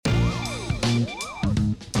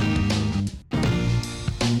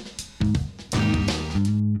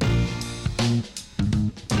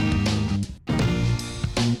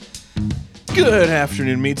Good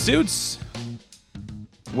afternoon, meat suits.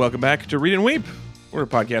 Welcome back to Read and Weep. We're a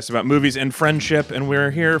podcast about movies and friendship, and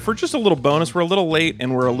we're here for just a little bonus. We're a little late,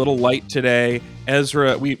 and we're a little light today.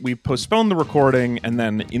 Ezra, we postponed the recording, and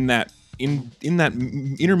then in that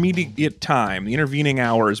intermediate time, the intervening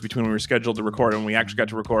hours between when we were scheduled to record and when we actually got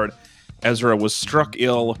to record, Ezra was struck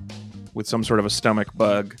ill with some sort of a stomach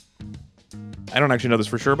bug. I don't actually know this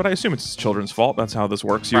for sure, but I assume it's his children's fault. That's how this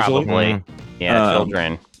works usually. Probably. Yeah,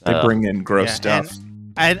 children. They bring in gross stuff.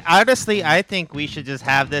 And honestly, I think we should just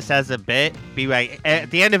have this as a bit. Be like, at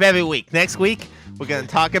the end of every week. Next week, we're going to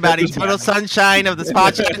talk about Eternal Sunshine of the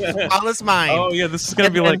Spotless Mind. Oh, yeah, this is going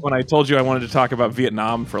to be like when I told you I wanted to talk about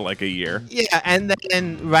Vietnam for like a year. Yeah, and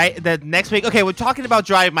then, the next week, okay, we're talking about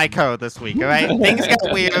Drive My Car this week, all right? Things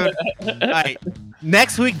got weird. All right.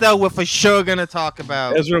 Next week, though, we're for sure going to talk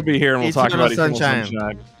about Ezra will be here and we'll talk about Eternal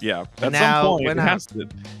Sunshine. Yeah, at some point,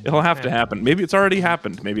 it'll have to happen. Maybe it's already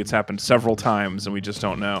happened. Maybe it's happened several times and we just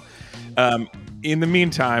don't know. In the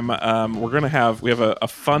meantime, we have a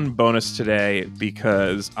fun bonus today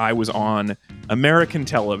because I was on American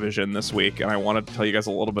television this week, and I wanted to tell you guys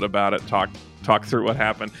a little bit about it, talk through what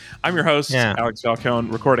happened. I'm your host, Alex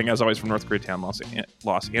Falcone, recording as always from North Koreatown,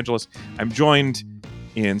 Los Angeles. I'm joined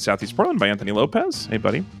in Southeast Portland by Anthony Lopez. Hey,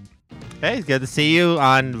 buddy. Hey, it's good to see you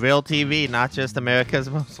on real TV, not just America's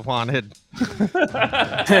Most Wanted.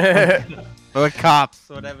 Or Cops,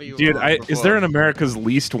 whatever you want. Dude, is there an America's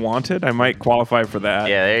Least Wanted? I might qualify for that.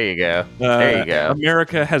 Yeah, there you go. There you go.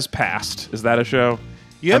 America Has Passed. Is that a show?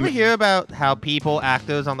 You ever hear about how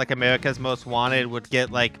actors on like America's Most Wanted would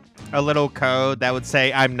get like a little code that would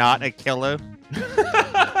say, "I'm not a killer"?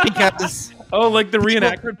 Because... Oh, like the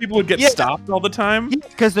reenactor people would get stopped all the time? Yeah,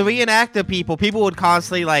 because the reenactor people would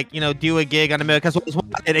constantly, do a gig on America's Most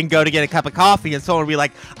Wanted and go to get a cup of coffee, and someone would be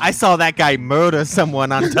like, I saw that guy murder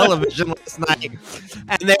someone on television last night.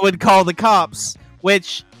 And they would call the cops,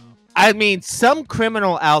 which, I mean, some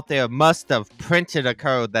criminal out there must have printed a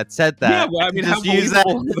code that said that. Yeah, well, I mean, just use that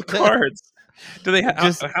in the cards. Do they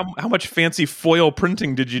how much fancy foil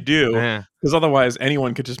printing did you do? Because otherwise,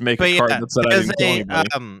 anyone could just make a card that said I didn't kill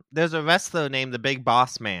anybody. There's a wrestler named the Big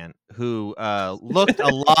Boss Man who looked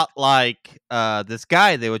a lot like this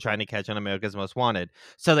guy they were trying to catch on America's Most Wanted.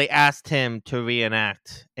 So they asked him to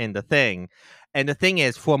reenact in the thing. And the thing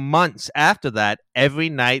is, for months after that,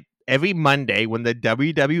 every Monday when the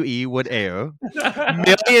WWE would air,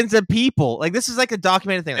 millions of people, like this is like a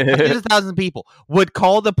documented thing, like hundreds of thousands of people would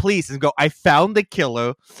call the police and go, I found the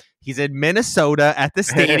killer. He's in Minnesota at the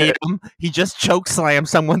stadium. He just choke slammed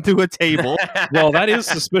someone through a table. Well, that is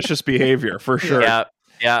suspicious behavior for sure.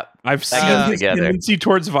 Yeah. I've seen his tendency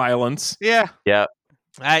towards violence. Yeah.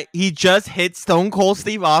 He just hit Stone Cold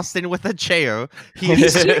Steve Austin with a chair.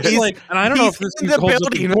 He's and I don't know if this is holds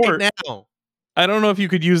up in court right now. I don't know if you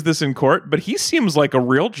could use this in court, but he seems like a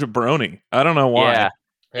real jabroni. I don't know why.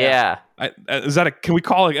 Yeah. Can we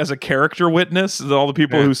call it as a character witness? All the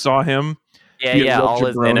people who saw him. Yeah. All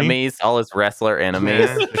his enemies, all his wrestler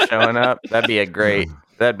enemies showing up. That'd be a great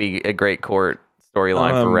court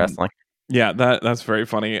storyline for wrestling. Yeah, that's very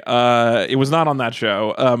funny. It was not on that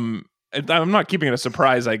show. I'm not keeping it a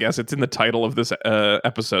surprise, I guess. It's in the title of this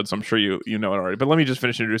episode, so I'm sure you know it already. But let me just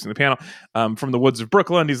finish introducing the panel. From the woods of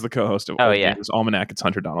Brooklyn, he's the co-host of this Almanac. It's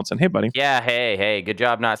Hunter Donaldson. Hey, buddy. Yeah, hey. Good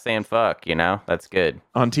job not saying fuck, That's good.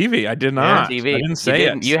 On TV, I did not. On TV. I didn't say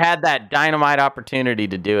it. You had that dynamite opportunity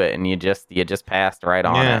to do it, and you just passed right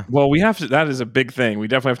on it. Well, we have to. That is a big thing. We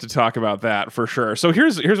definitely have to talk about that for sure. So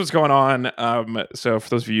here's what's going on. So for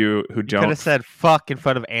those of you who don't... could have said fuck in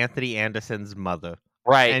front of Anthony Anderson's mother.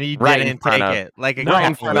 Right, and he didn't take it like a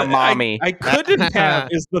in front of mommy. I couldn't have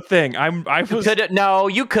is the thing.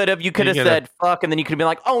 You could have said fuck, and then you could have been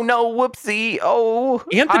like, oh no, whoopsie. Oh,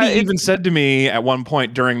 Anthony even said to me at one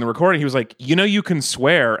point during the recording, he was like, you can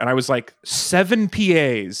swear, and I was like, 7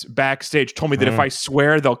 PAs backstage told me that if I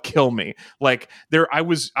swear, they'll kill me. Like I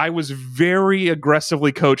was very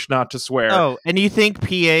aggressively coached not to swear. Oh, and you think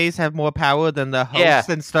PAs have more power than the host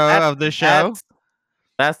and star of the show?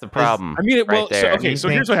 That's the problem. I mean, so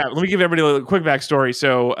here's what happened. Let me give everybody a quick backstory.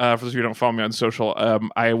 So, for those of you who don't follow me on social,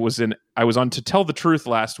 I was on To Tell the Truth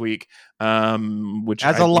last week, which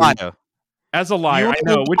as a liar, I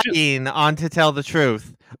know, which is on To Tell the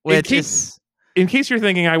Truth, which is. In case you're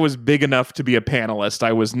thinking I was big enough to be a panelist,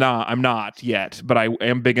 I'm not yet, but I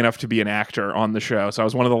am big enough to be an actor on the show. So I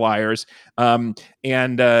was one of the liars. I think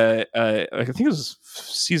it was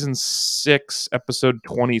season 6, episode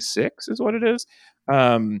 26 is what it is.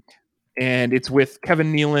 And it's with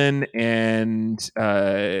Kevin Nealon and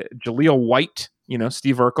Jaleel White,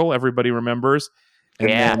 Steve Urkel, everybody remembers.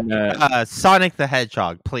 And then Sonic the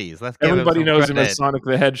Hedgehog, please. Let's give everybody him knows credit. him as Sonic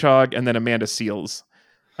the Hedgehog, and then Amanda Seales.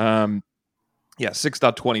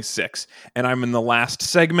 6.26, and I'm in the last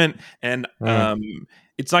segment, and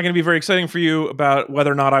it's not going to be very exciting for you about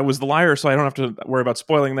whether or not I was the liar, so I don't have to worry about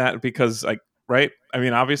spoiling that because, right? I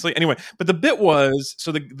mean, obviously. Anyway, but the bit was,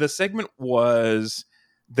 so the segment was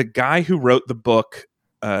the guy who wrote the book,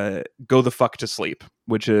 Go the Fuck to Sleep,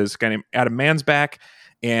 which is a guy named Adam Mansbach,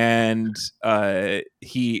 and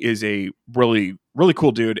he is a really, really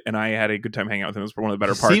cool dude, and I had a good time hanging out with him. It was one of the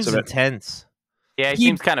better parts of it. Intense. Yeah, he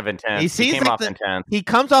seems kind of intense. He came off intense. He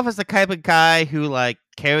comes off as the type of guy who like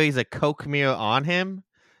carries a Coke mirror on him.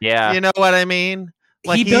 Yeah, you know what I mean.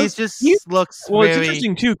 Like he looks. Well, very... it's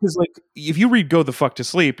interesting too because like if you read "Go the Fuck to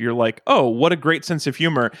Sleep," you're like, oh, what a great sense of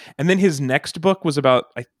humor. And then his next book was about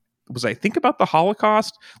I think about the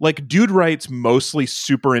Holocaust. Like, dude writes mostly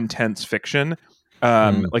super intense fiction.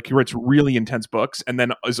 Like he writes really intense books, and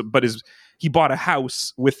then he bought a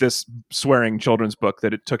house with this swearing children's book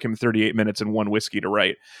that it took him 38 minutes and one whiskey to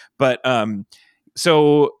write. But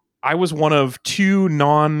so I was one of two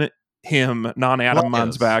non-Adam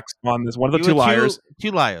Mansbachs on this. One of the two liars. Two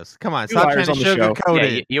liars. Come on, two stop liars trying to sugarcoat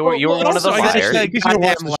it. You were one of the liars.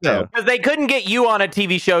 Because they couldn't get you on a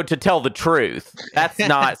TV show to tell the truth. That's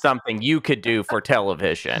not something you could do for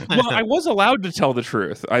television. Well, I was allowed to tell the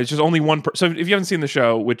truth. I was just only one. So if you haven't seen the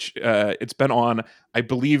show, which it's been on, I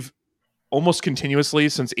believe, almost continuously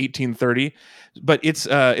since 1830, but it's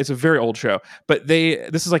a very old show. But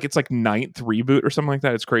this is it's like ninth reboot or something like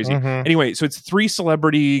that. It's crazy. Anyway, so it's three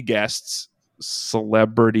celebrity guests,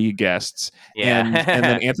 yeah. and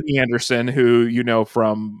then Anthony Anderson, who you know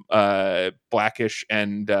from Blackish,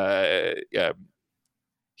 and he's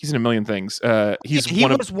in a million things. He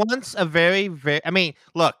was once a very, very. I mean,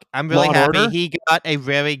 look, I'm really happy he got a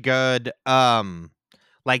very good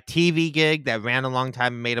like TV gig that ran a long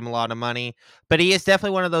time and made him a lot of money. But he is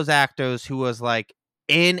definitely one of those actors who was like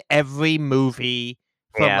in every movie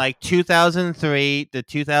from like 2003 to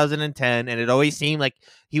 2010, and it always seemed like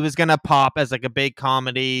he was gonna pop as like a big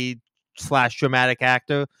comedy / dramatic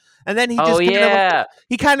actor. And then he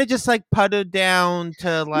kind of just like puttered down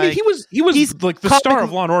to like. I mean, he was like the star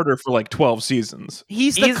of Law and Order for like 12 seasons.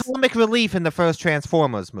 He's the comic relief in the first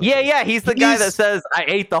Transformers movie. Yeah, he's the guy that says, "I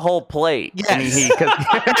ate the whole plate." Yes.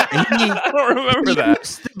 I don't remember that. He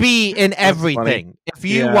used to be in everything. If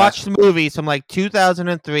you watch the movies from like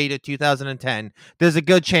 2003 to 2010, there's a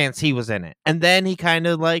good chance he was in it. And then he kind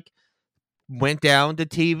of like went down to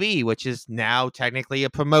TV, which is now technically a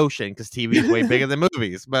promotion because TV is way bigger than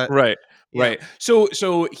movies. But right.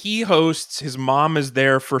 So he hosts. His mom is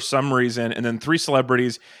there for some reason, and then three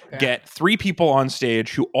celebrities get three people on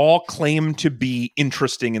stage who all claim to be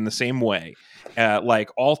interesting in the same way. Like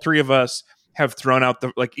all three of us have thrown out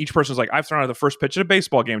each person's like, I've thrown out the first pitch at a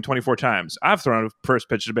baseball game 24 times. I've thrown out the first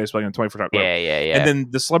pitch at a baseball game 24 times. Yeah. And then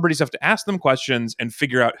the celebrities have to ask them questions and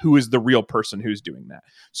figure out who is the real person who's doing that.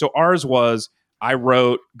 So ours was, I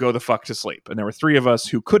wrote Go the Fuck to Sleep. And there were three of us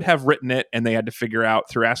who could have written it, and they had to figure out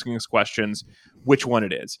through asking us questions which one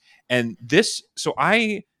it is. And so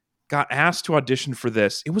I got asked to audition for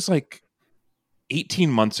this. It was like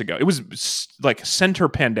 18 months ago. It was like center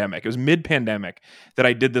pandemic. It was mid-pandemic that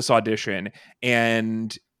I did this audition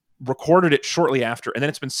and recorded it shortly after. And then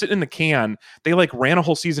it's been sitting in the can. They like ran a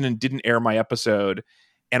whole season and didn't air my episode.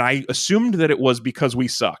 And I assumed that it was because we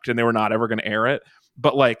sucked and they were not ever going to air it.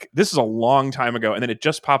 But like, this is a long time ago. And then it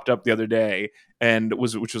just popped up the other day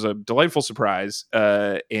which was a delightful surprise.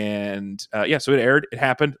 So it aired. It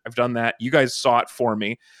happened. I've done that. You guys saw it for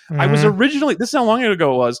me. I was originally, this is how long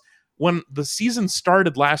ago it was. When the season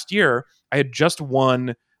started last year, I had just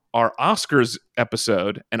won our Oscars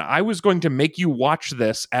episode, and I was going to make you watch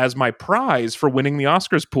this as my prize for winning the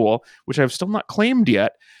Oscars pool, which I've still not claimed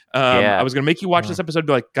yet. I was going to make you watch this episode and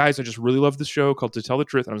be like, guys, I just really love this show called To Tell the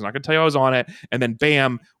Truth, and I was not going to tell you I was on it. And then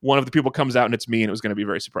bam, one of the people comes out and it's me, and it was going to be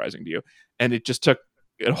very surprising to you. And it just took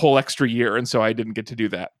a whole extra year, and so I didn't get to do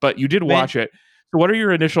that. But you did watch it. So what are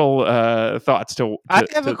your initial thoughts? I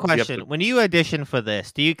have a question. When you audition for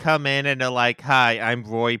this, do you come in and are like, "Hi, I'm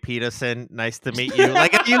Roy Peterson. Nice to meet you"?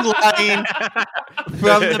 Like, are you lying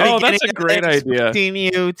from the beginning? Oh, that's a great idea. Expecting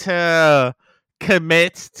you to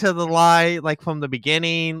commit to the lie, like from the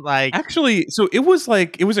beginning. Like, actually, so I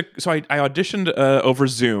auditioned over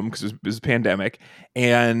Zoom because it was a pandemic,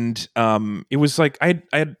 and it was like I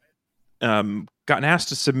had gotten asked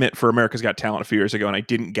to submit for America's Got Talent a few years ago, and I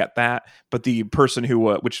didn't get that. But the person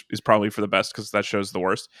who, which is probably for the best because that show's the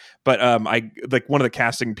worst. But I like one of the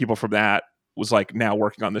casting people from that was like now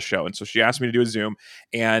working on the show, and so she asked me to do a Zoom,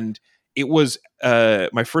 and it was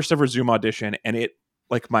my first ever Zoom audition, and it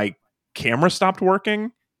like my camera stopped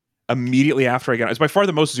working immediately after I got it. It's by far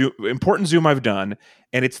the most important Zoom I've done,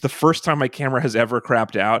 and it's the first time my camera has ever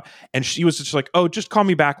crapped out. And she was just like, "Oh, just call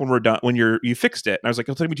me back when we're done, when you fixed it." And I was like,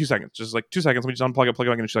 "It'll take me 2 seconds." Just like 2 seconds. Let me just unplug it, plug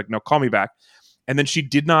it back in. And she's like, "No, call me back." And then she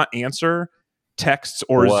did not answer texts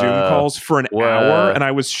or Zoom calls for an hour, and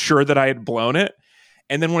I was sure that I had blown it.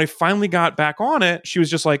 And then when I finally got back on it, she was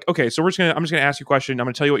just like, "Okay, so I'm just gonna ask you a question. I'm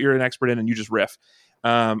gonna tell you what you're an expert in, and you just riff,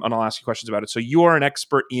 and I'll ask you questions about it." So you are an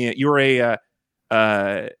expert in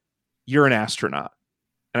you're an astronaut.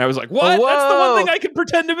 And I was like, what? Whoa. That's the one thing I can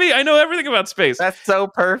pretend to be. I know everything about space. That's so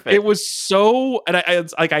perfect. It was so, and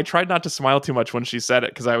I tried not to smile too much when she said it,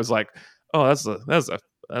 because I was like, oh, that's a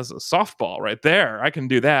softball right there. I can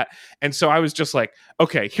do that. And so I was just like,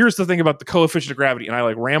 okay, here's the thing about the coefficient of gravity. And I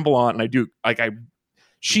like ramble on, and I do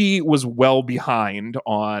she was well behind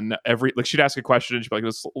on every, like, she'd ask a question and she'd be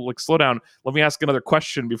like, slow down. Let me ask another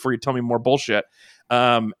question before you tell me more bullshit.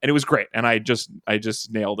 And it was great. And I just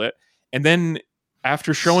nailed it. And then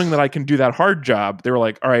after showing that I can do that hard job, they were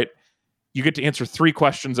like, all right, you get to answer 3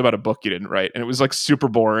 questions about a book you didn't write. And it was like super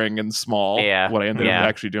boring and small what I ended up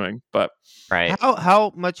actually doing. But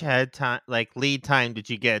how much lead time did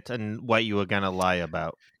you get and what you were going to lie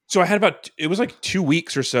about? So I had it was like 2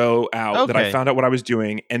 weeks or so out that I found out what I was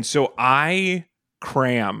doing. And so I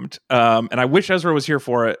crammed. And I wish Ezra was here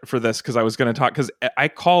for this, because I was going to talk, because I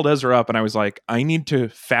called Ezra up and I was like, I need to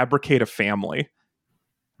fabricate a family.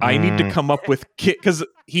 I need to come up with because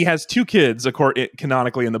he has 2 kids,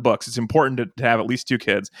 canonically in the books. It's important to have at least 2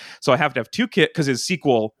 kids. So I have to have 2 kids, because his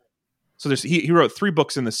sequel. So he wrote 3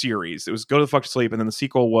 books in the series. It was Go to the Fuck to Sleep, and then the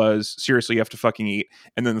sequel was Seriously, You Have to Fucking Eat,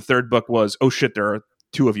 and then the 3rd book was Oh Shit, There Are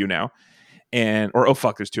 2 of You Now, or Oh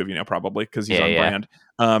Fuck, There's 2 of You Now, probably, because he's on brand.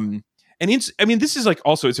 And this is like,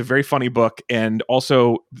 also, it's a very funny book, and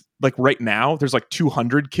also like right now there's like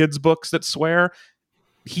 200 kids books that swear.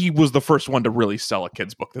 He was the first one to really sell a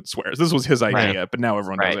kid's book that swears. This was his idea, but now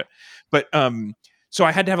everyone knows it. But so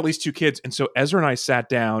I had to have at least 2 kids, and so Ezra and I sat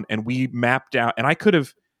down and we mapped out. And I could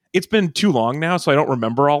have. It's been too long now, so I don't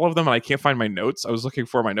remember all of them, and I can't find my notes. I was looking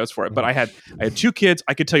for my notes for it, but I had 2 kids.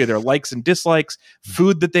 I could tell you their likes and dislikes,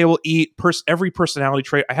 food that they will eat, every personality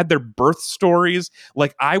trait. I had their birth stories.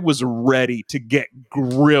 Like, I was ready to get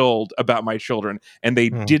grilled about my children, and they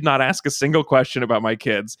did not ask a single question about my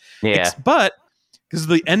kids. But because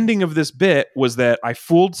the ending of this bit was that I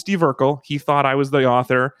fooled Steve Urkel. He thought I was the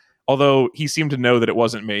author, although he seemed to know that it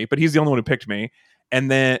wasn't me, but he's the only one who picked me.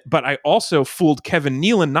 But I also fooled Kevin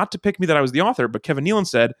Nealon, not to pick me that I was the author, but Kevin Nealon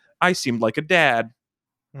said I seemed like a dad.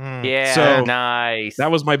 Yeah, so nice. That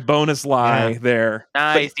was my bonus lie there.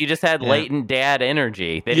 Nice. But you just had latent dad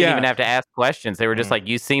energy. They didn't even have to ask questions. They were just like,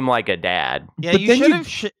 you seem like a dad. Yeah, but you should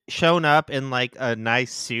have shown up in like a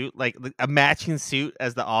nice suit, like a matching suit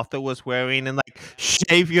as the author was wearing, and like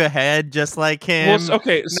shave your head just like him. Well,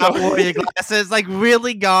 okay, not wear your glasses. Like,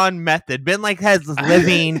 really gone method. Ben like has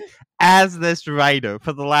living as this writer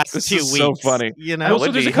for the last 2 weeks. So funny. You know, so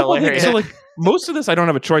there's a couple of things. So like most of this I don't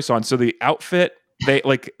have a choice on. So the outfit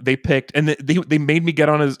they picked, and they made me get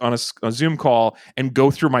on a Zoom call and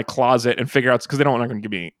go through my closet and figure out, because they're not going to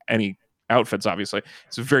give me any outfits, obviously.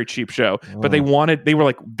 It's a very cheap show. But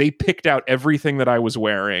they picked out everything that I was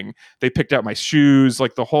wearing. They picked out my shoes,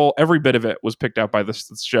 like every bit of it was picked out by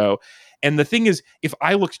this show. And the thing is, if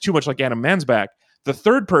I looked too much like Adam Mansbach, the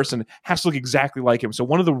 3rd person has to look exactly like him. So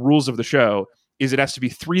one of the rules of the show is it has to be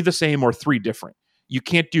 3 the same or 3 different. You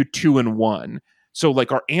can't do 2 and 1. So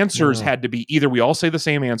like our answers had to be either we all say the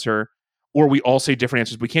same answer or we all say different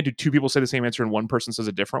answers. We can't do 2 people say the same answer and 1 person says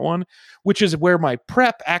a different one, which is where my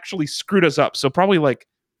prep actually screwed us up. So probably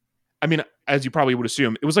as you probably would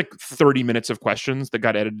assume, it was like 30 minutes of questions that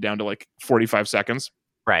got edited down to like 45 seconds.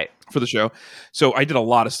 Right. For the show. So I did a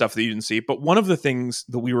lot of stuff that you didn't see. But one of the things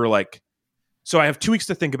that we were like, so I have 2 weeks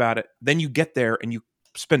to think about it. Then you get there and you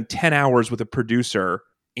spend 10 hours with a producer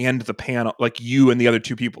and the panel, like you and the other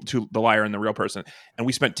 2 people, the liar and the real person. And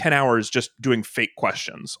we spent 10 hours just doing fake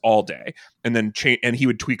questions all day. And then and he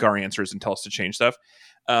would tweak our answers and tell us to change stuff.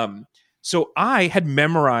 So I had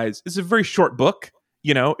memorized, it's a very short book.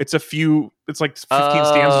 You know, it's like 15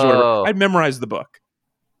 stanzas or whatever. I'd memorized the book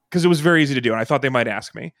because it was very easy to do. And I thought they might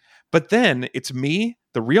ask me. But then it's me,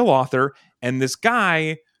 the real author, and this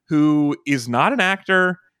guy who is not an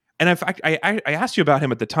actor. And in fact, I asked you about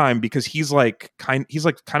him at the time because he's kind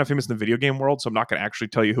of famous in the video game world. So I'm not going to actually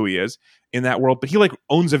tell you who he is in that world. But he like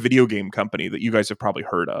owns a video game company that you guys have probably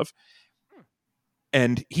heard of.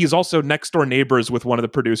 And he's also next door neighbors with one of the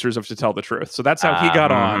producers of To Tell the Truth. So that's how he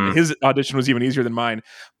got on. His audition was even easier than mine.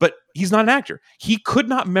 But he's not an actor. He could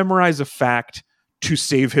not memorize a fact to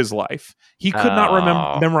save his life. He could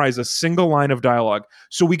not memorize a single line of dialogue.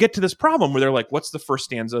 So we get to this problem where they're like, what's the first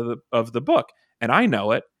stanza of the book? And I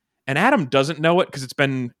know it. And Adam doesn't know it because it's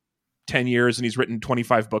been 10 years and he's written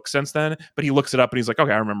 25 books since then. But he looks it up and he's like,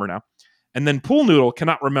 okay, I remember now. And then Pool Noodle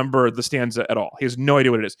cannot remember the stanza at all. He has no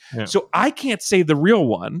idea what it is. Yeah. So I can't say the real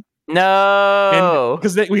one. No,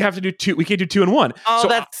 because we have to do two. We can't do 2 and 1. Oh, so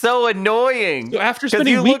that's so annoying. So after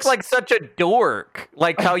spending you weeks, look like such a dork,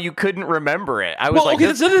 like how you couldn't remember it. I was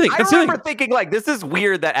that's the other thing. I remember thinking like, this is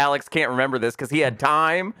weird that Alex can't remember this because he had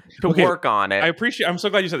time to work on it. I'm so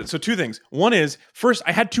glad you said that. So 2 things. One is, first,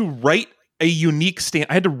 I had to write a unique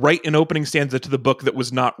I had to write an opening stanza to the book that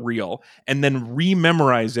was not real, and then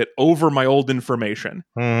rememorize it over my old information.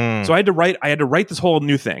 So I had to write this whole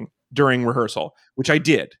new thing during rehearsal, which I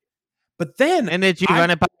did. But then, and did you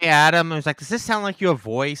run it by Adam? I was like, "Does this sound like your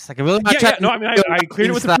voice?" Like, I really not. Yeah. No, I mean, I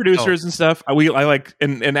cleared it with the producers and stuff.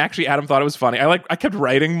 And actually, Adam thought it was funny. I kept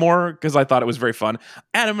writing more because I thought it was very fun.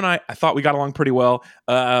 Adam and I thought we got along pretty well.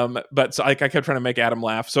 But so I kept trying to make Adam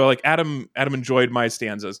laugh. So like Adam enjoyed my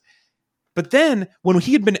stanzas. But then when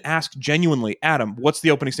he had been asked genuinely, Adam, what's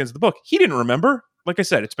the opening stanza of the book? He didn't remember. Like I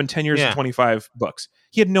said, it's been 10 years and 25 books.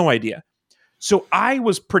 He had no idea. So I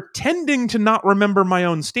was pretending to not remember my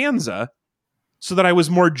own stanza so that I was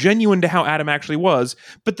more genuine to how Adam actually was.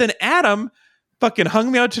 But then Adam fucking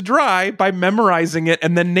hung me out to dry by memorizing it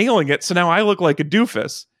and then nailing it. So now I look like a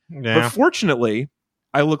doofus. Yeah. But fortunately,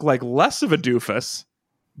 I look like less of a doofus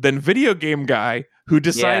than Video Game Guy, who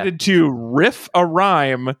decided to riff a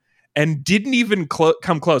rhyme and didn't even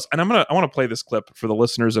come close. And I want to play this clip for the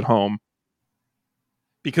listeners at home,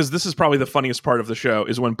 because this is probably the funniest part of the show,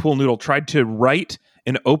 is when Pool Noodle tried to write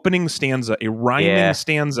an opening stanza, a rhyming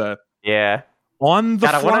stanza. Yeah. On the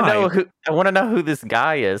fly. I want to know who this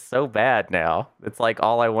guy is so bad now. It's like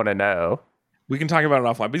all I want to know. We can talk about it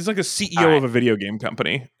offline, but he's like a CEO of a video game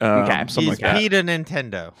company. Okay. Something he's like Peter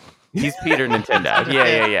Nintendo. He's Peter Nintendo.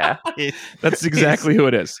 Yeah. That's exactly who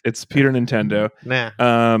it is. It's Peter Nintendo.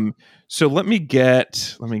 Nah. So let me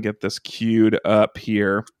get this queued up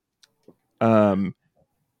here.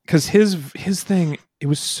 Because his thing, it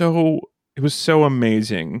was so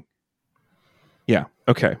amazing. Yeah.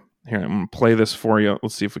 Okay. Here, I'm gonna play this for you.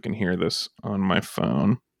 Let's see if we can hear this on my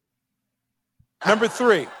phone. Number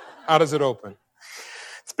 3. How does it open?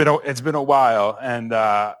 It's been a while, and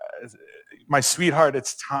my sweetheart,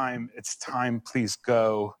 it's time. It's time. Please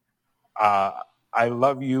go. I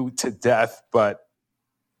love you to death, but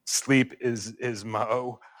sleep is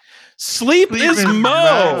Mo. Sleep is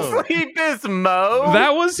Mo. Sleep is Mo.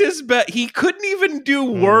 That was his bet. He couldn't even do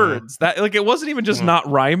words. That it wasn't even just not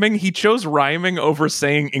rhyming. He chose rhyming over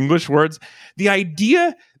saying English words. The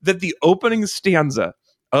idea that the opening stanza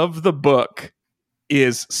of the book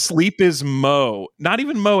is "Sleep is Mo," not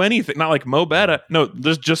even Mo anything, not like Mo Betta. No,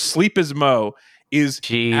 there's just "Sleep is Mo" is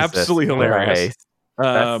absolutely hilarious.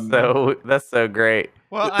 That's so great.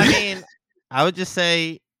 Well, I mean, I would just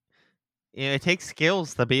say, it takes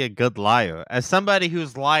skills to be a good liar. As somebody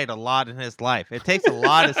who's lied a lot in his life, it takes a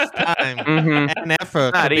lot of time and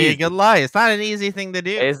effort to be a good liar. It's not an easy thing to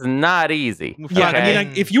do. It's not easy. Yeah, okay. I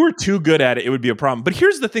mean, if you were too good at it, it would be a problem. But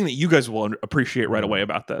here's the thing that you guys will appreciate right away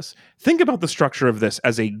about this. Think about the structure of this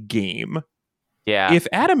as a game. Yeah. If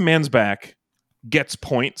Adam Mansbach gets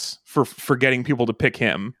points for getting people to pick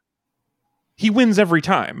him, he wins every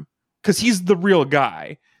time because he's the real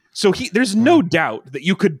guy. So there's no doubt that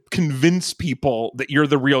you could convince people that you're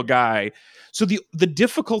the real guy. So the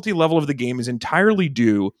difficulty level of the game is entirely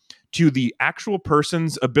due to the actual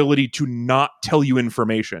person's ability to not tell you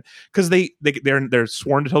information, because they're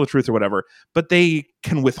sworn to tell the truth or whatever, but they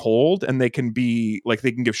can withhold and they can be like,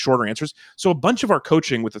 they can give shorter answers. So a bunch of our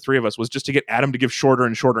coaching with the 3 of us was just to get Adam to give shorter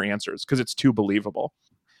and shorter answers because it's too believable.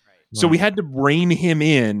 So we had to rein him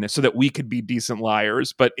in so that we could be decent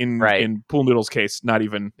liars. But in Pool Noodle's case, not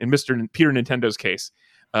even in Peter Nintendo's case,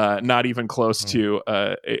 not even close to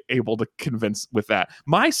able to convince with that.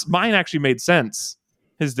 Mine actually made sense.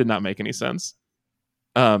 His did not make any sense.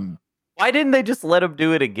 Why didn't they just let him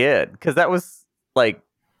do it again? Because that was like,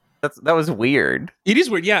 that was weird. It is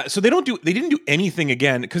weird, yeah. So they didn't do anything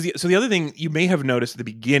again. So the other thing you may have noticed at the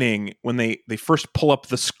beginning, when they first pull up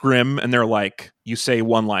the scrim and they're like, you say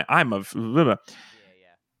one line,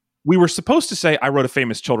 we were supposed to say, I wrote a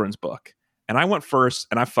famous children's book. And I went first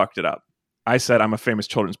and I fucked it up. I said, I'm a famous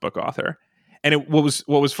children's book author. And what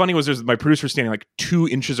was funny was there's my producer standing like 2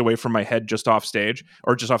 inches away from my head, just off stage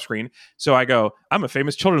or just off screen. So I go, I'm a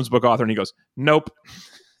famous children's book author. And he goes, nope.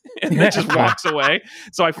 And then just walks away.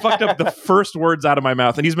 So I fucked up the first words out of my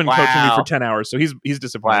mouth, and he's been coaching me for 10 hours. So he's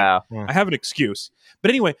disappointed. Wow. I have an excuse. But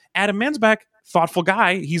anyway, Adam Mansbach thoughtful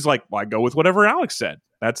guy. He's like, well, I go with whatever Alex said.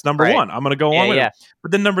 That's number one. I'm going to go along with it.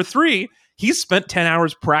 But then number 3, he's spent 10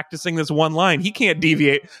 hours practicing this one line. He can't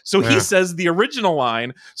deviate. So he says the original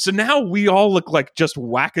line. So now we all look like just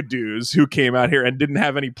wackadoos who came out here and didn't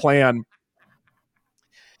have any plan.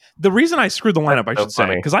 The reason I screwed the lineup, I should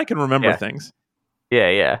say, because I can remember things.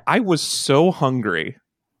 Yeah. I was so hungry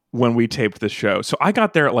when we taped this show. So I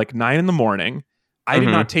got there at like 9 a.m. I did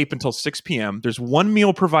not tape until 6 p.m. There's one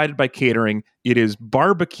meal provided by catering. It is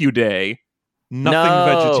barbecue day.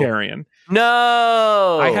 Nothing vegetarian.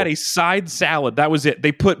 No. I had a side salad. That was it.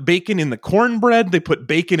 They put bacon in the cornbread. They put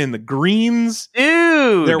bacon in the greens.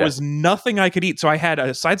 Dude. There was nothing I could eat. So I had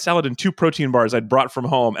a side salad and 2 protein bars I'd brought from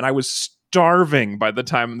home. And I was starving by the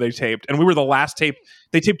time they taped. And we were the last tape.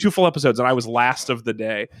 They taped 2 full episodes and I was last of the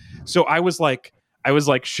day. So I was like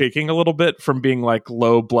shaking a little bit from being like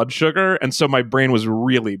low blood sugar. And so my brain was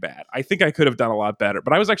really bad. I think I could have done a lot better.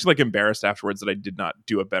 But I was actually like embarrassed afterwards that I did not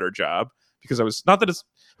do a better job. Because I was not that it's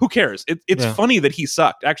who cares? It's funny that he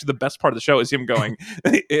sucked. Actually, the best part of the show is him going,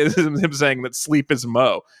 is him saying that sleep is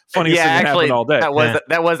Mo. Funniest thing that happened all day.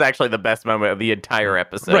 That was actually the best moment of the entire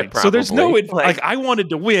episode. Right. Probably. So there's no like I wanted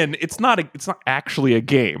to win. It's not actually a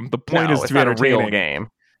game. The point is to be entertaining. A real game.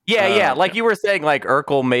 Yeah. Like you were saying, like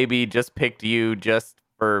Urkel maybe just picked you just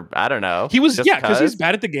for I don't know. He was because he's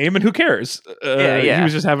bad at the game and who cares? He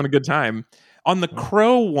was just having a good time. On the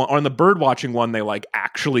crow one, on the bird watching one, they like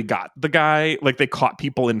actually got the guy, like they caught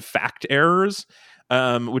people in fact errors,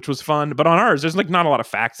 which was fun. But on ours, there's like not a lot of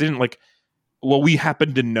facts. They didn't like, well, we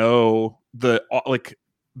happen to know the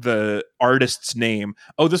artist's name.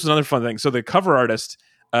 Oh, this is another fun thing. So the cover artist's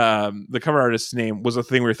name was a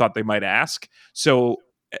thing we thought they might ask. So,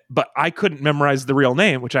 but I couldn't memorize the real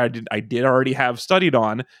name, which I did already have studied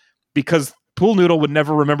on because Pool Noodle would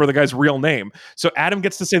never remember the guy's real name. So Adam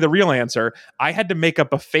gets to say the real answer. I had to make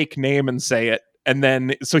up a fake name and say it. And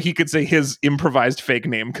then so he could say his improvised fake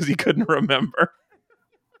name because he couldn't remember.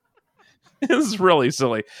 This is really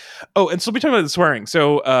silly. Oh, and so we'll be talking about the swearing.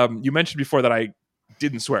 So you mentioned before that I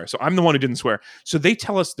didn't swear. So I'm the one who didn't swear. So they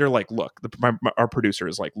tell us, they're like, look, our producer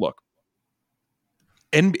is like, look,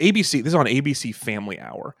 and ABC, this is on ABC Family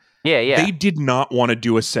Hour. Yeah. They did not want to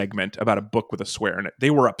do a segment about a book with a swear in it.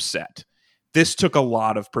 They were upset. This took a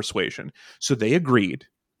lot of persuasion. So they agreed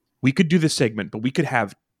we could do this segment, but we could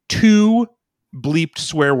have 2 bleeped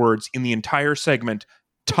swear words in the entire segment,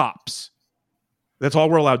 tops. That's all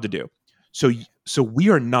we're allowed to do. So we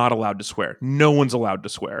are not allowed to swear. No one's allowed to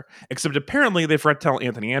swear. Except apparently they forgot to tell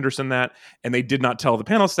Anthony Anderson that, and they did not tell the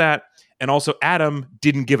panelists that, and also Adam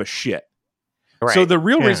didn't give a shit. Right. So the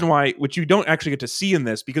real reason why, which you don't actually get to see in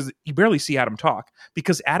this, because you barely see Adam talk,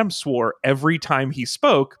 because Adam swore every time he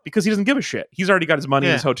spoke because he doesn't give a shit. He's already got his money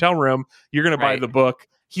in his hotel room. You're going to buy the book.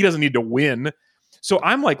 He doesn't need to win. So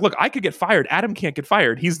I'm like, look, I could get fired. Adam can't get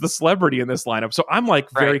fired. He's the celebrity in this lineup. So I'm like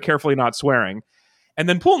very carefully not swearing. And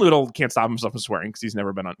then Pool Noodle can't stop himself from swearing because he doesn't know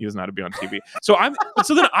how to be on TV. So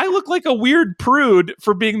then I look like a weird prude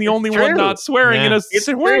for being the only one not swearing in a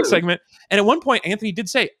swearing segment. And at one point, Anthony did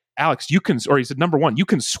say, Alex, you can, or he said, number 1, you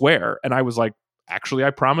can swear. And I was like, actually,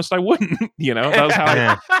 I promised I wouldn't, that was how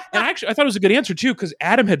and actually, I thought it was a good answer too, because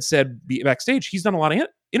Adam had said backstage, he's done a lot of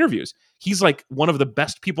interviews. He's like one of the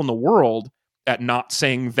best people in the world at not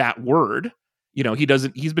saying that word.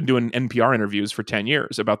 He's been doing NPR interviews for 10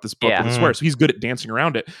 years about this book with swear. So he's good at dancing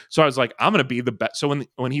around it. So I was like, I'm going to be the best. So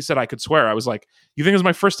when he said I could swear, I was like, you think it was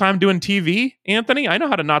my first time doing TV, Anthony? I know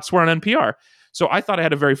how to not swear on NPR. So I thought I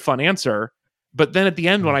had a very fun answer. But then at the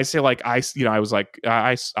end, when I say like, I was like,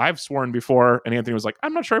 I've sworn before. And Anthony was like,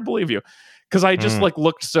 I'm not sure I believe you. Because I just like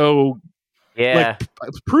looked so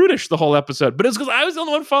prudish the whole episode. But it's because I was the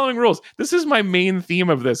only one following rules. This is my main theme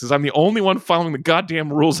of this, is I'm the only one following the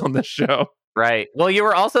goddamn rules on this show. Right. Well, you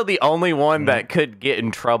were also the only one that could get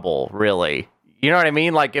in trouble, really. You know what I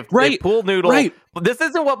mean? Like if Pool Noodle, this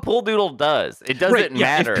isn't what Pool Noodle does. It doesn't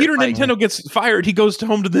matter. If Peter Nintendo gets fired, he goes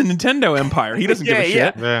home to the Nintendo empire. He doesn't give a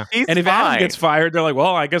shit. Yeah. And if Adam gets fired, they're like,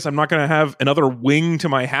 well, I guess I'm not going to have another wing to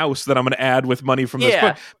my house that I'm going to add with money from this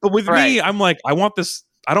book. But with me, I'm like, I want this.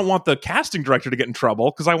 I don't want the casting director to get in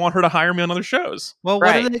trouble because I want her to hire me on other shows. Well,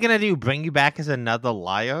 what are they going to do? Bring you back as another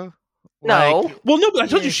liar? No. Well, no, but I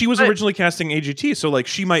told you she was originally casting AGT, so like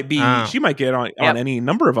she might get on any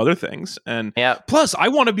number of other things. And plus, I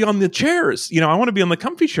want to be on the chairs. I want to be on the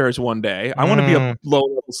comfy chairs one day. I want to be a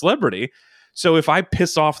low-level celebrity. So if I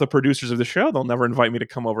piss off the producers of the show, they'll never invite me to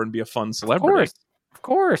come over and be a fun celebrity. Of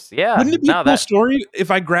course, yeah. Wouldn't it be a cool story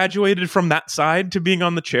if I graduated from that side to being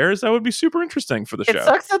on the chairs? That would be super interesting for the show. It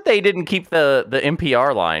sucks that they didn't keep the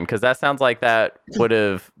NPR line, because that sounds like that would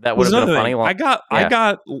have been a funny line. I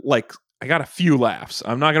got like I got a few laughs.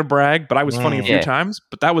 I'm not going to brag, but I was funny a few times,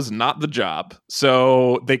 but that was not the job.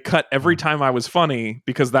 So they cut every time I was funny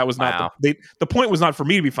because that was not the point was not for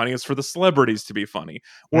me to be funny. It's for the celebrities to be funny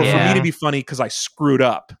or for me to be funny because I screwed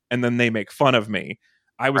up and then they make fun of me.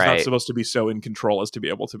 I was not supposed to be so in control as to be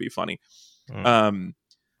able to be funny.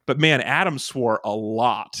 But man, Adam swore a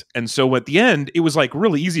lot. And so at the end, it was like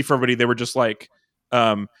really easy for everybody. They were just like,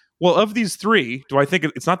 well, of these three, do I think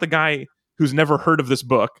it's not the guy who's never heard of this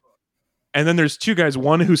book? And then there's two guys,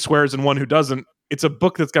 one who swears and one who doesn't. It's a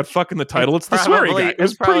book that's got fuck in the title. It's the sweary guy. It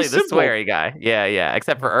was probably pretty simple. The sweary guy. Yeah.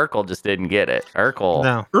 Except for Urkel just didn't get it.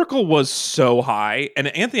 Urkel was so high. And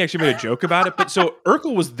Anthony actually made a joke about it. But so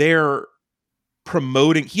Urkel was there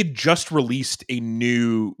promoting. He had just released a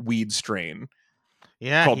new weed strain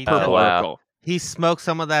called Purple Urkel. He smoked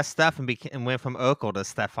some of that stuff and went from Urkel to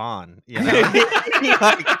Stefan. You know?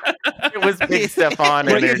 It was big Stefan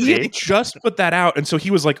energy. He just put that out, and so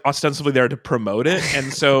he was like ostensibly there to promote it,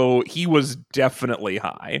 and so he was definitely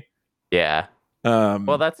high. Yeah.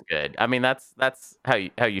 Well, that's good. I mean, that's how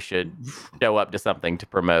you should show up to something to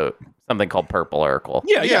promote something called Purple Urkel.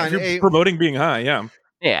 Yeah. If you're promoting being high,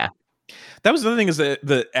 yeah. That was the other thing is that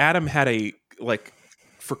the Adam had a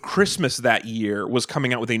for Christmas that year was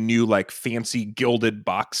coming out with a new like fancy gilded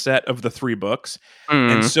box set of the 3 books,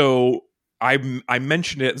 and so I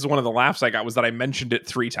mentioned it. This is one of the laughs I got was that I mentioned it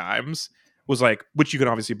 3 times. Was like, which you can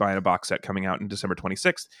obviously buy in a box set coming out in December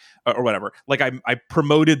 26th or whatever. Like I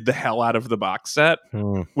promoted the hell out of the box set,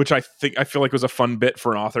 which I feel like was a fun bit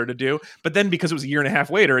for an author to do. But then because it was a year and a half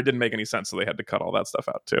later, it didn't make any sense, so they had to cut all that stuff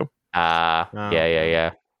out too.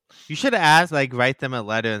 Yeah. You should have asked, like, write them a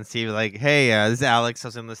letter and see, like, hey, this is Alex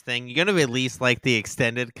was in this thing. You're gonna release like the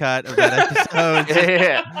extended cut of that episode.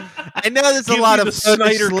 I know there's a lot of the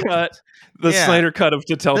Snyder cut. The Snyder cut of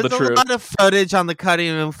To Tell the Truth. There's a lot of footage on the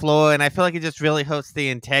cutting room floor, and I feel like it just really hurts the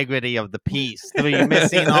integrity of the piece. So you're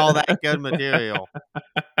missing all that good material.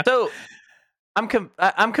 So I'm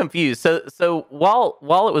confused. So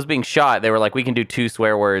while it was being shot, they were like, we can do 2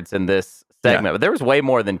 swear words in this segment, but there was way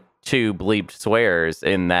more than 2 bleeped swears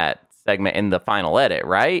in that segment in the final edit,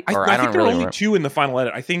 right? I think there were only 2 in the final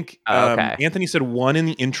edit. I think Anthony said 1 in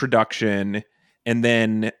the introduction. And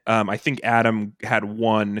then I think Adam had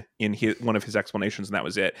 1 in one of his explanations, and that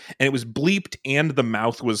was it. And it was bleeped, and the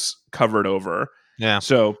mouth was covered over. Yeah.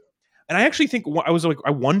 So, and I actually think I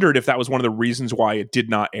wondered if that was one of the reasons why it did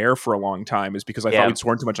not air for a long time, is because I thought we'd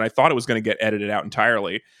sworn too much, and I thought it was going to get edited out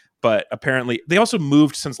entirely. But apparently, they also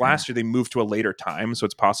moved since last year. They moved to a later time, so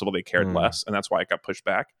it's possible they cared less, and that's why it got pushed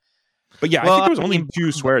back. But yeah, I think there was only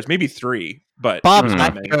 2 swears, maybe 3. But Bob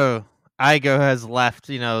Iger has left,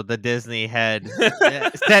 the Disney head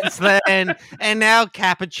since then, and now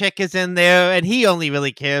Kapachik is in there, and he only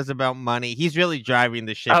really cares about money. He's really driving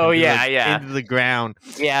the ship into the ground.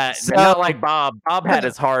 Yeah, so, not like Bob. Bob had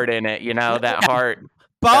his heart in it, that heart.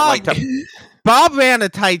 Bob ran a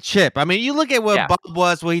tight ship. I mean, you look at where Bob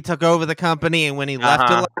was when he took over the company and when he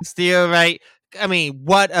left it last year, right? I mean,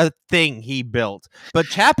 what a thing he built. But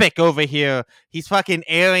Chapek over here, he's fucking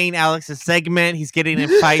airing Alex's segment. He's getting in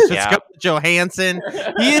fights with Scarlett Johansson.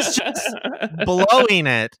 He is just blowing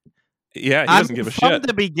it. Yeah, he doesn't give a shit. From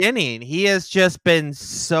the beginning, he has just been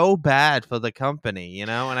so bad for the company, And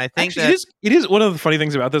I think it is one of the funny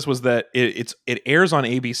things about this was that it airs on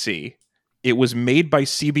ABC. It was made by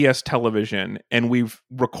CBS Television, and we've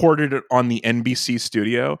recorded it on the NBC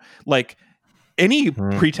studio. Like, any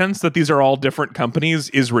pretense that these are all different companies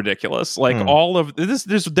is ridiculous. Like all of this,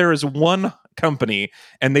 there is one company,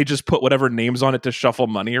 and they just put whatever names on it to shuffle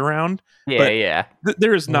money around. Yeah.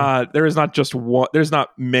 There is not just one. There's not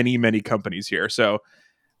many companies here. So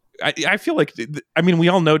I feel like, we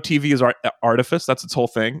all know TV is artifice. That's its whole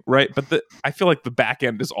thing, right? But I feel like the back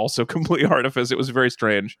end is also complete artifice. It was very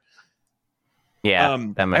strange. Yeah.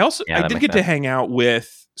 I did get to hang out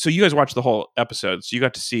with. So you guys watched the whole episode, so you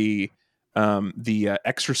got to see the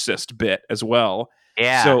Exorcist bit as well.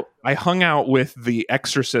 Yeah. So I hung out with the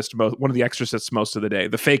Exorcist, one of the Exorcists most of the day.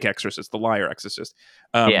 The fake Exorcist, the liar Exorcist,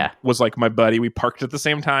 was like my buddy. We parked at the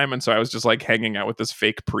same time, and so I was just like hanging out with this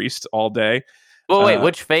fake priest all day. Well, wait,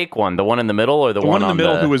 which fake one? The one in the middle or the one in the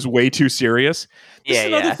middle who was way too serious? This is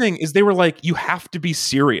another thing is they were like, you have to be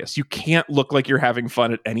serious. You can't look like you're having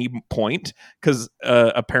fun at any point because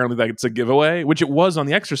apparently that's a giveaway, which it was on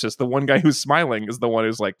The Exorcist. The one guy who's smiling is the one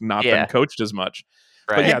who's like not been coached as much.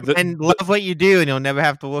 Right. But and love what you do, and you'll never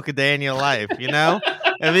have to work a day in your life. If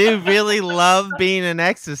you really love being an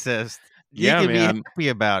exorcist, you can be happy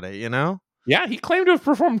about it. Yeah, he claimed to have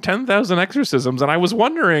performed 10,000 exorcisms, and I was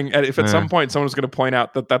wondering if at some point someone was going to point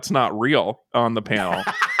out that that's not real on the panel.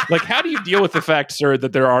 Like, how do you deal with the fact, sir,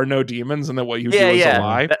 that there are no demons and that what you do is a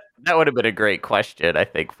lie? That would have been a great question, I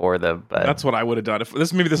think, for them. But that's what I would have done. If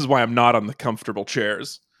this is why I'm not on the comfortable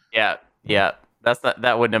chairs. Yeah.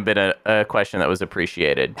 That wouldn't have been a question that was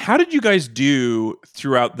appreciated. How did you guys do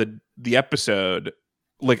throughout the episode,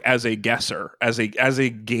 like as a guesser, as a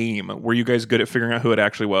game? Were you guys good at figuring out who it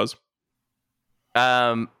actually was?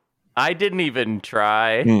 I didn't even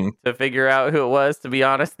try to figure out who it was, to be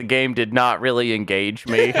honest. The game did not really engage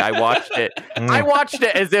me. I watched it. I watched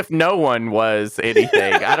it as if no one was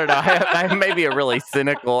anything. I don't know. I have maybe a really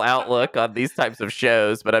cynical outlook on these types of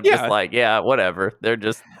shows, but I'm just like, yeah, whatever. They're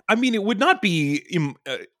just... I mean, it would not be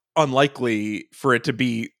unlikely for it to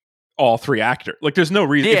be all three actors. Like, there's no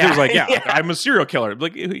reason. If it was like, I'm a serial killer.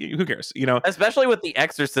 Like, who cares? You know? Especially with the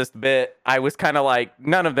Exorcist bit, I was kind of like,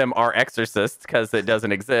 none of them are exorcists because it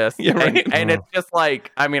doesn't exist. Yeah, right? And it's just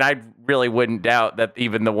like, I mean, I really wouldn't doubt that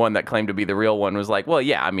even the one that claimed to be the real one was like, well,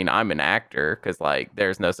 yeah, I mean, I'm an actor because, like,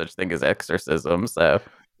 there's no such thing as exorcism. So,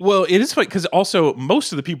 well, it is funny because also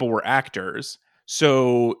most of the people were actors.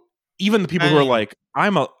 So even the people who are like,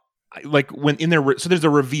 when in their, so there's a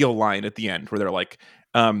reveal line at the end where they're like,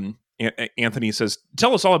 Anthony says,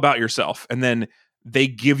 tell us all about yourself. And then they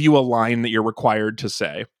give you a line that you're required to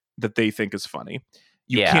say that they think is funny.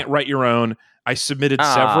 You can't write your own. I submitted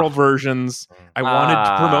several versions. I wanted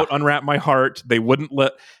to promote Unwrap My Heart. They wouldn't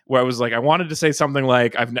let, where I was like, I wanted to say something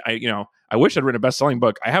like, I wish I'd written a best-selling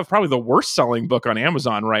book. I have probably the worst-selling book on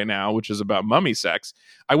Amazon right now, which is about mummy sex.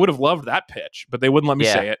 I would have loved that pitch, but they wouldn't let me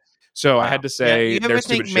say it. So I had to say, you ever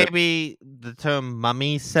think maybe the term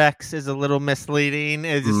mummy sex is a little misleading?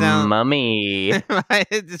 It just sounds mummy.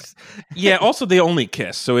 Yeah. Also, they only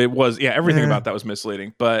kiss, so it was everything about that was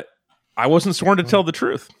misleading. But I wasn't sworn to tell the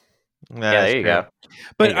truth. There you go.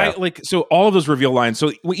 But so all of those reveal lines.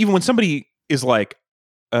 So even when somebody is like,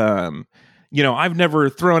 I've never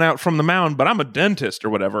thrown out from the mound, but I'm a dentist or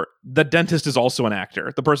whatever. The dentist is also an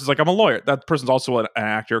actor. The person's like, I'm a lawyer. That person's also an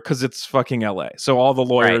actor because it's fucking LA. So all the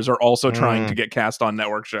lawyers are also trying to get cast on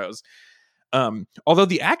network shows. Although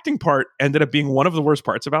the acting part ended up being one of the worst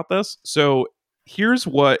parts about this. So here's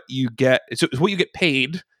what you get. So it's what you get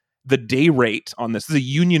paid, the day rate on this. This is a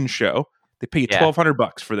union show. They pay you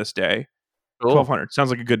 $1,200 for this day. Cool. $1,200. Sounds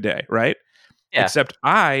like a good day, right? Yeah. Except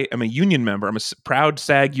I am a union member. I'm a proud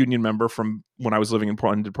SAG union member from when I was living in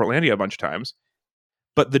Portlandia a bunch of times.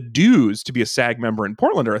 But the dues to be a SAG member in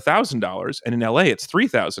Portland are $1,000, and in LA it's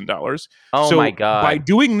 $3,000. Oh my God! By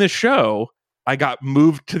doing this show, I got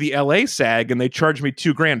moved to the LA SAG, and they charged me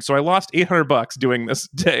 $2,000. So I lost $800 doing this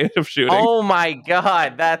day of shooting. Oh my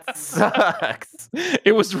God, that sucks.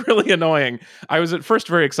 It was really annoying. I was at first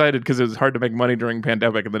very excited because it was hard to make money during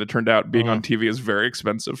pandemic, and then it turned out being on TV is very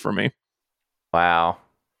expensive for me. Wow.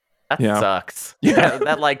 That sucks. Yeah.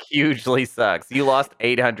 That like hugely sucks. You lost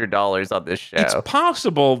 $800 on this show. It's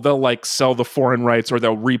possible they'll like sell the foreign rights or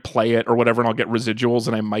they'll replay it or whatever, and I'll get residuals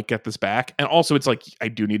and I might get this back. And also it's like, I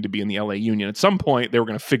do need to be in the LA Union. At some point they were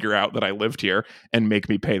going to figure out that I lived here and make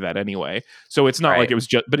me pay that anyway. So it's not like it was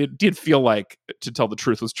just, but it did feel like, to tell the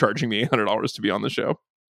truth, was charging me $800 to be on the show.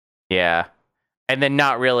 Yeah. And then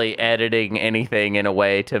not really editing anything in a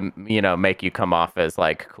way to, make you come off as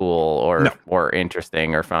like cool or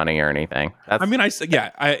interesting or funny or anything. I mean,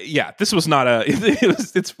 this was not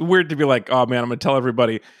it's weird to be like, oh man, I'm going to tell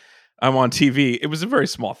everybody I'm on TV. It was a very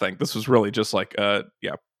small thing. This was really just like, this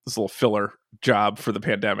little filler job for the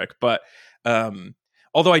pandemic. But,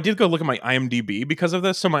 although I did go look at my IMDb because of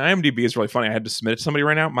this. So my IMDb is really funny. I had to submit it to somebody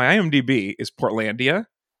right now. My IMDb is Portlandia,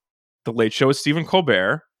 The Late Show with Stephen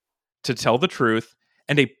Colbert, To Tell the Truth,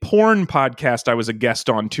 and a porn podcast I was a guest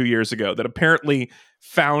on 2 years ago that apparently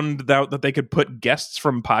found out that they could put guests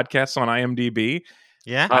from podcasts on IMDb.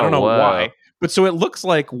 Yeah. I don't know why. But so it looks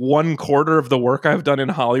like 1/4 of the work I've done in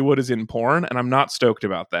Hollywood is in porn, and I'm not stoked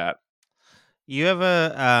about that. You have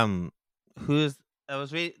I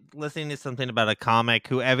was listening to something about a comic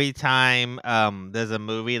who every time there's a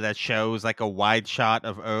movie that shows like a wide shot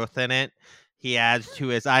of Earth in it, he adds to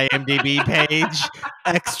his IMDb page,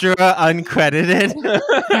 extra uncredited.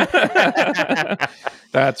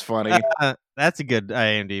 That's funny. That's a good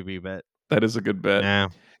IMDb bet. That is a good bet. Yeah.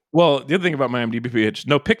 Well, the other thing about my IMDb page,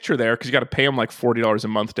 no picture there because you got to pay them like $40 a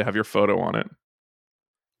month to have your photo on it,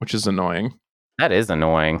 which is annoying. That is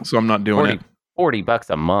annoying. So I'm not doing it. $40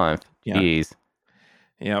 a month. Yeah. Jeez.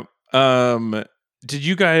 Yep. Did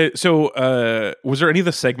you guys? So, was there any of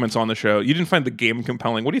the segments on the show? You didn't find the game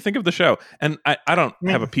compelling. What do you think of the show? And I don't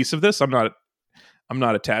have a piece of this. I'm not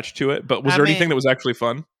attached to it. But was there anything that was actually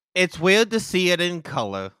fun? It's weird to see it in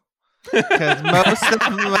color because most of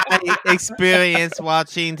my experience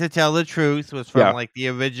watching To Tell the Truth was from like the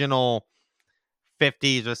original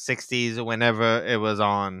 50s or 60s or whenever it was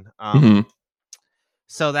on.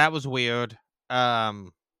 So that was weird. Yeah,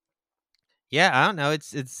 I don't know. It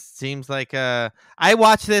seems like I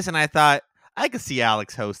watched this and I thought I could see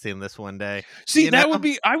Alex hosting this one day. See, that would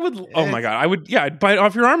be. I would. Oh my god, I would. Yeah, I'd bite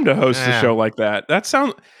off your arm to host a show like that. That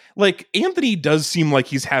sounds like Anthony does seem like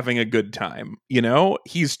he's having a good time. You know,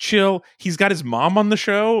 he's chill. He's got his mom on the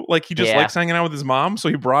show. Like he just likes hanging out with his mom. So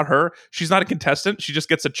he brought her. She's not a contestant. She just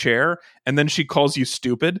gets a chair and then she calls you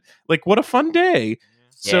stupid. Like what a fun day.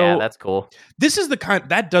 So yeah, that's cool. This is the kind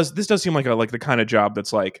this does seem like the kind of job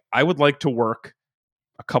that's like I would like to work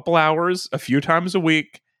a couple hours a few times a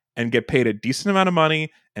week and get paid a decent amount of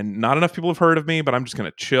money, and not enough people have heard of me, but I'm just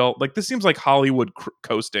gonna chill. Like this seems like Hollywood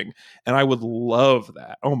coasting, and I would love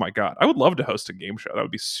that. Oh my god, I would love to host a game show. That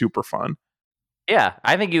would be super fun. Yeah,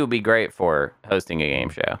 I think you would be great for hosting a game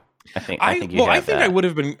show. I think I would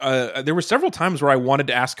have been. There were several times where I wanted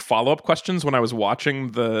to ask follow-up questions when I was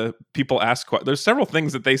watching the people ask. There's several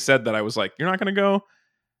things that they said that I was like, "You're not going to go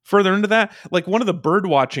further into that." Like one of the bird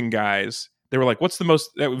watching guys, they were like, "What's the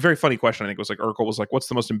most?" Very funny question. I think it was like Urkel was like, "What's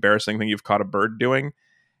the most embarrassing thing you've caught a bird doing?"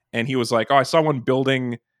 And he was like, "Oh, I saw one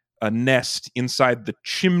building a nest inside the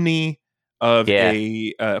chimney of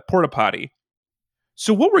a porta potty."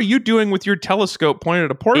 So what were you doing with your telescope pointed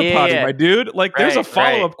at a porta potty, my dude? Like, there's a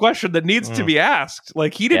follow-up question that needs to be asked.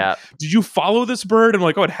 Like, he didn't. Did you follow this bird and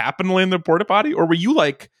like, oh, it happened to land in the porta potty, or were you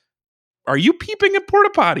like, are you peeping at porta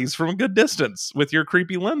potties from a good distance with your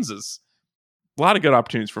creepy lenses? A lot of good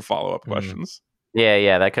opportunities for follow-up questions.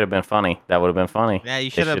 Yeah, that could have been funny. That would have been funny. Yeah, you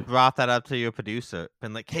should have brought that up to your producer.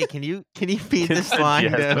 Been like, hey, can you feed this line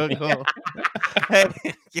to Urkel?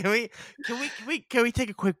 Hey, can we take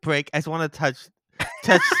a quick break? I just want to touch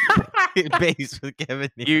base with Kevin.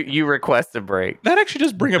 You request a break. That actually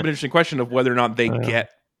does bring up an interesting question of whether or not they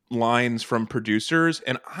get lines from producers,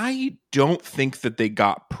 and I don't think that they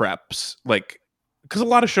got preps, like, because a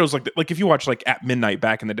lot of shows like if you watch like At Midnight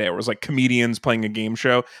back in the day, where it was like comedians playing a game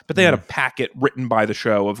show, but they had a packet written by the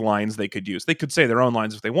show of lines they could use. They could say their own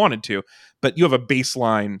lines if they wanted to, but you have a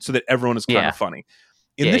baseline so that everyone is kind of funny.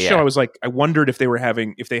 In this show, I was like, I wondered if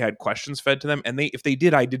they had questions fed to them, and if they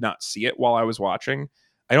did, I did not see it while I was watching.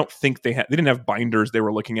 I don't think they didn't have binders they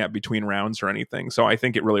were looking at between rounds or anything. So I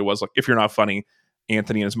think it really was like, if you're not funny,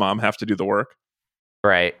 Anthony and his mom have to do the work.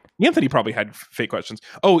 Right. Anthony probably had fake questions.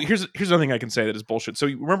 Oh, here's another thing I can say that is bullshit. So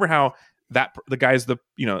you remember how the guy's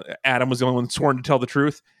Adam was the only one sworn to tell the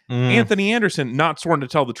truth. Anthony Anderson not sworn to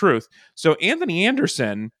tell the truth. So Anthony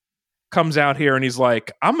Anderson comes out here and he's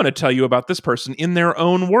like, I'm going to tell you about this person in their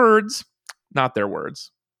own words, not their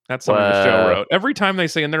words. That's something the show wrote. Every time they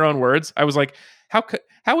say in their own words, I was like,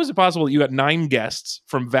 how is it possible that you got 9 guests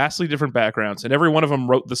from vastly different backgrounds and every one of them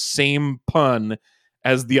wrote the same pun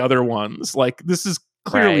as the other ones? Like, this is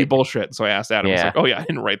clearly bullshit. So I asked Adam, I was like, oh yeah, I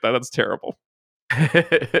didn't write that. That's terrible.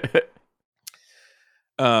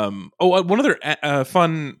 One other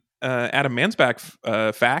fun Adam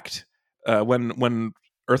Mansbach fact, when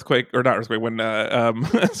Earthquake, or not Earthquake, when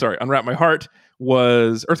Unwrap My Heart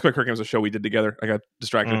was Earthquake Hurricane was a show we did together. I got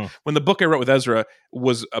distracted. When the book I wrote with Ezra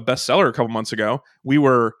was a bestseller a couple months ago, we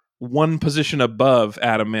were one position above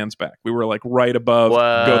Adam Mansbach. We were like right above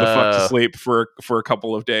Go the Fuck to Sleep for a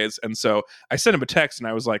couple of days. And so I sent him a text and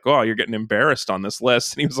I was like, oh, you're getting embarrassed on this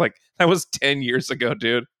list. And he was like, that was 10 years ago,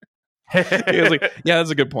 dude. He was like, yeah,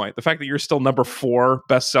 that's a good point. The fact that you're still number 4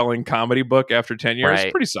 best-selling comedy book after 10 years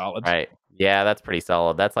is pretty solid. Right. Yeah, that's pretty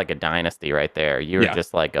solid. That's like a dynasty right there. You're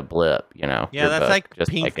just like a blip, you know? Yeah, that's like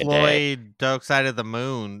Pink Floyd, Dark Side of the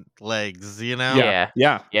Moon legs, you know?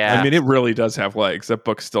 Yeah. I mean, it really does have legs. That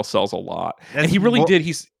book still sells a lot. And he really did.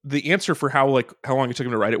 The answer for how long it took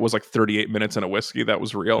him to write it was like 38 minutes and a whiskey. That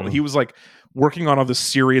was real. He was like working on all this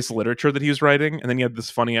serious literature that he was writing, and then he had this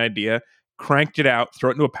funny idea, cranked it out, throw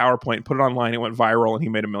it into a PowerPoint, put it online, it went viral, and he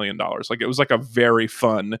made $1 million. Like, it was like a very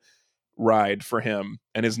fun ride for him,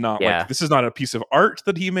 and is not like, this is not a piece of art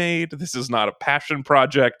that he made. This is not a passion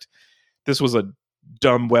project. This was a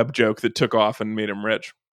dumb web joke that took off and made him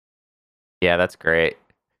rich. Yeah, that's great.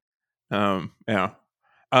 If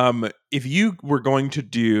you were going to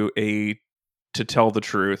do to tell the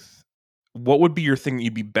truth, what would be your thing that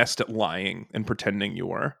you'd be best at lying and pretending you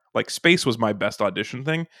were? Like, space was my best audition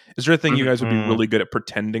thing. Is there a thing you guys would be really good at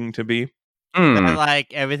pretending to be?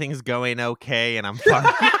 Like, everything's going okay and I'm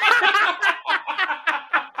fine.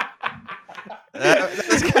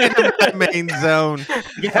 That's kind of my main zone.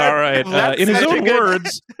 All right. In his own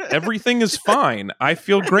words, everything is fine. I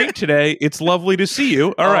feel great today. It's lovely to see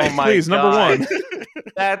you. All right, please, God. Number 1.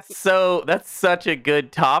 That's such a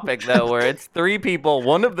good topic though, where it's three people,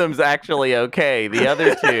 one of them's actually okay, the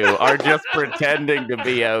other two are just pretending to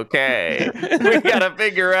be okay. We gotta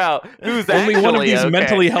figure out who's only actually one of these okay.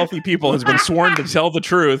 mentally healthy people has been sworn to tell the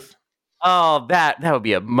truth. Oh, that would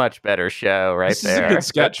be a much better show right this there. This is a good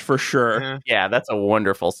sketch for sure. Yeah, that's a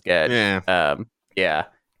wonderful sketch. Yeah. Yeah.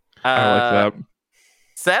 I like that.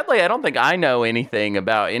 Sadly, I don't think I know anything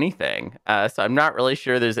about anything, so I'm not really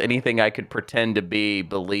sure there's anything I could pretend to be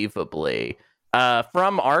believably.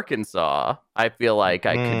 From Arkansas, I feel like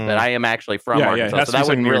I could, but I am actually from Arkansas, so that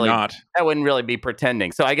wouldn't really be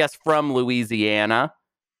pretending. So I guess from Louisiana.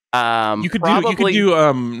 You could do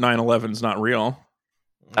 9/11's not real.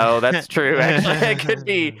 Oh, that's true. Actually, it could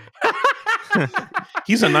be.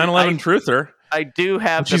 He's a 9/11 truther. I do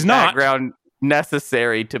have the background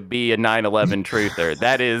necessary to be a 9/11 truther.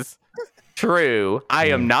 That is true. I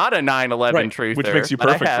am not a 9/11 truther, which makes you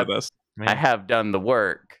perfect for this. I have done the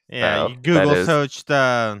work. Yeah, so you Google searched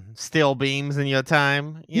steel beams in your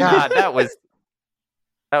time. Yeah, that was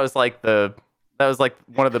like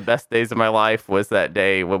one of the best days of my life. Was that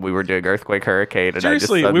day when we were doing Earthquake Hurricane, and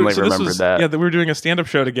seriously, I just suddenly remembered that. Yeah, that we were doing a stand-up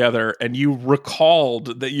show together, and you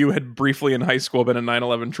recalled that you had briefly in high school been a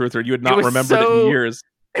 9/11 truther. You had not remembered it in years.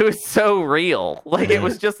 It was so real. Like, it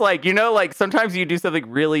was just like, like sometimes you do something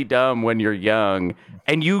really dumb when you're young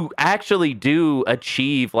and you actually do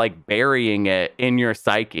achieve like burying it in your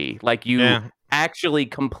psyche. Like you actually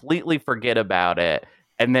completely forget about it.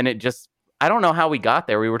 And then it just, I don't know how we got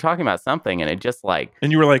there. We were talking about something and it just like,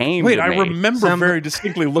 and you were like, wait, I remember very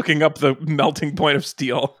distinctly looking up the melting point of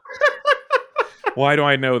steel. Why do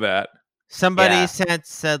I know that? Somebody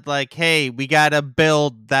said like, hey, we gotta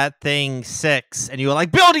build that thing 6. And you were like,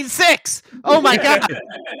 building 6! Oh my God.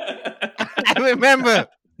 I remember.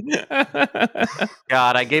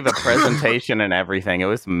 God, I gave a presentation and everything. It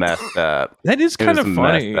was messed up. That is kind of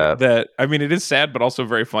funny. That, I mean, it is sad, but also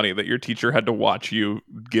very funny that your teacher had to watch you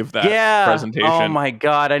give that presentation. Oh my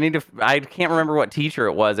God, I can't remember what teacher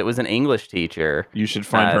it was. It was an English teacher. You should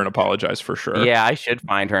find her and apologize for sure. Yeah, I should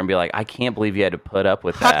find her and be like, I can't believe you had to put up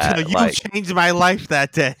with that. You changed my life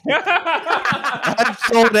that day. I've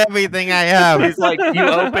sold everything I have. He's like, you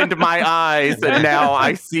opened my eyes and now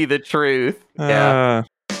I see the truth. Yeah.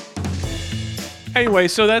 Anyway,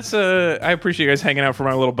 so that's I appreciate you guys hanging out for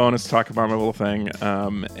my little bonus talk about my little thing.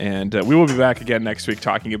 And we will be back again next week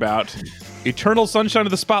talking about Eternal Sunshine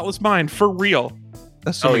of the Spotless Mind for real.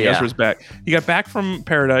 Assuming Ezra's back. He got back from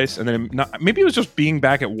Paradise, and then maybe it was just being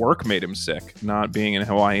back at work made him sick, not being in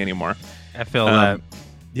Hawaii anymore. I feel that.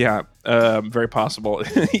 Yeah, very possible.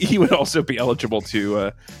 He would also be eligible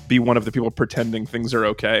to be one of the people pretending things are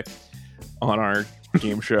okay on our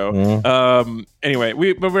game show. Anyway,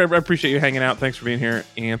 we appreciate you hanging out. Thanks for being here,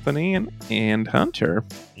 Anthony and Hunter.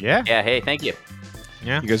 Yeah. Hey, thank you.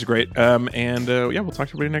 Yeah, you guys are great. And we'll talk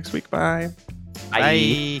to everybody next week. Bye.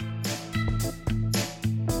 Bye.